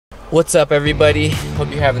What's up, everybody? Hope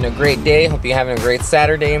you're having a great day. Hope you're having a great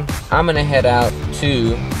Saturday. I'm gonna head out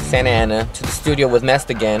to Santa Ana to the studio with Mest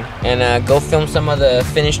again and go film some of the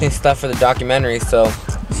finishing stuff for the documentary. So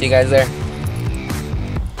see you guys there. So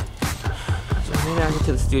I'm heading out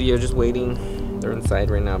to the studio, just waiting. They're inside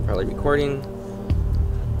right now, probably recording.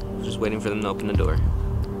 Just waiting for them to open the door.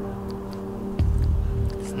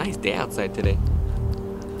 It's a nice day outside today.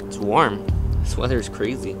 It's warm. This weather is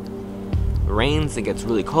crazy. It rains, it gets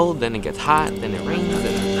really cold, then it gets hot, then it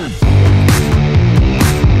rains,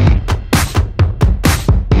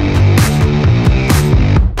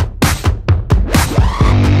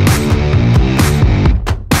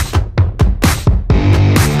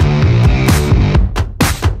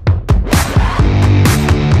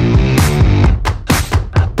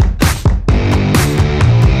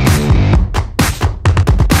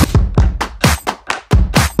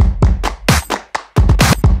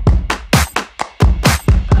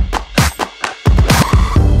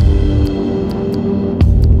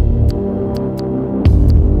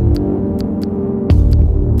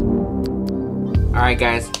 Alright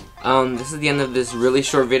guys, this is the end of this really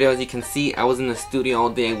short video. As you can see, I was in the studio all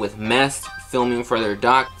day with Mest filming for their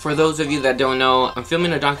doc. For those of you that don't know, I'm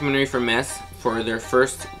filming a documentary for Mest for their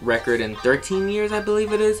first record in 13 years, I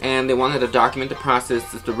believe it is. And they wanted to document the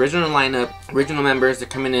process. It's the original lineup, original members, they're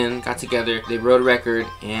coming in, got together, they wrote a record,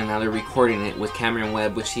 and now they're recording it with Cameron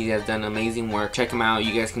Webb, which he has done amazing work. Check him out,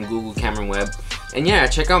 you guys can Google Cameron Webb. And yeah,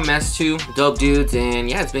 check out Mest too, dope dudes, and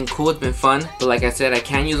yeah, it's been cool, it's been fun. But like I said, I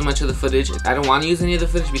can't use much of the footage. I don't want to use any of the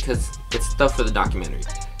footage because it's stuff for the documentary.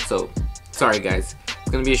 So, sorry guys.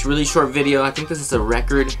 It's gonna be a really short video. I think this is a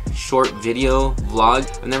record short video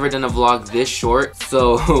vlog. I've never done a vlog this short,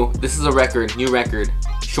 so this is a record, new record,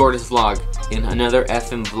 shortest vlog in another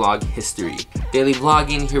Effin vlog history. Daily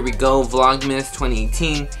vlogging, here we go, Vlogmas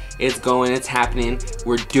 2018. It's going, it's happening,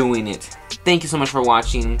 we're doing it. Thank you so much for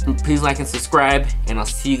watching. Please like and subscribe, and I'll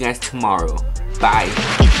see you guys tomorrow. Bye.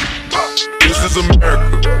 This is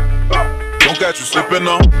America. Don't catch you slipping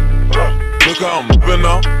on. Look how I'm moving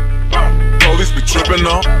on. Police be tripping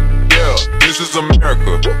on. Yeah, this is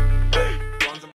America.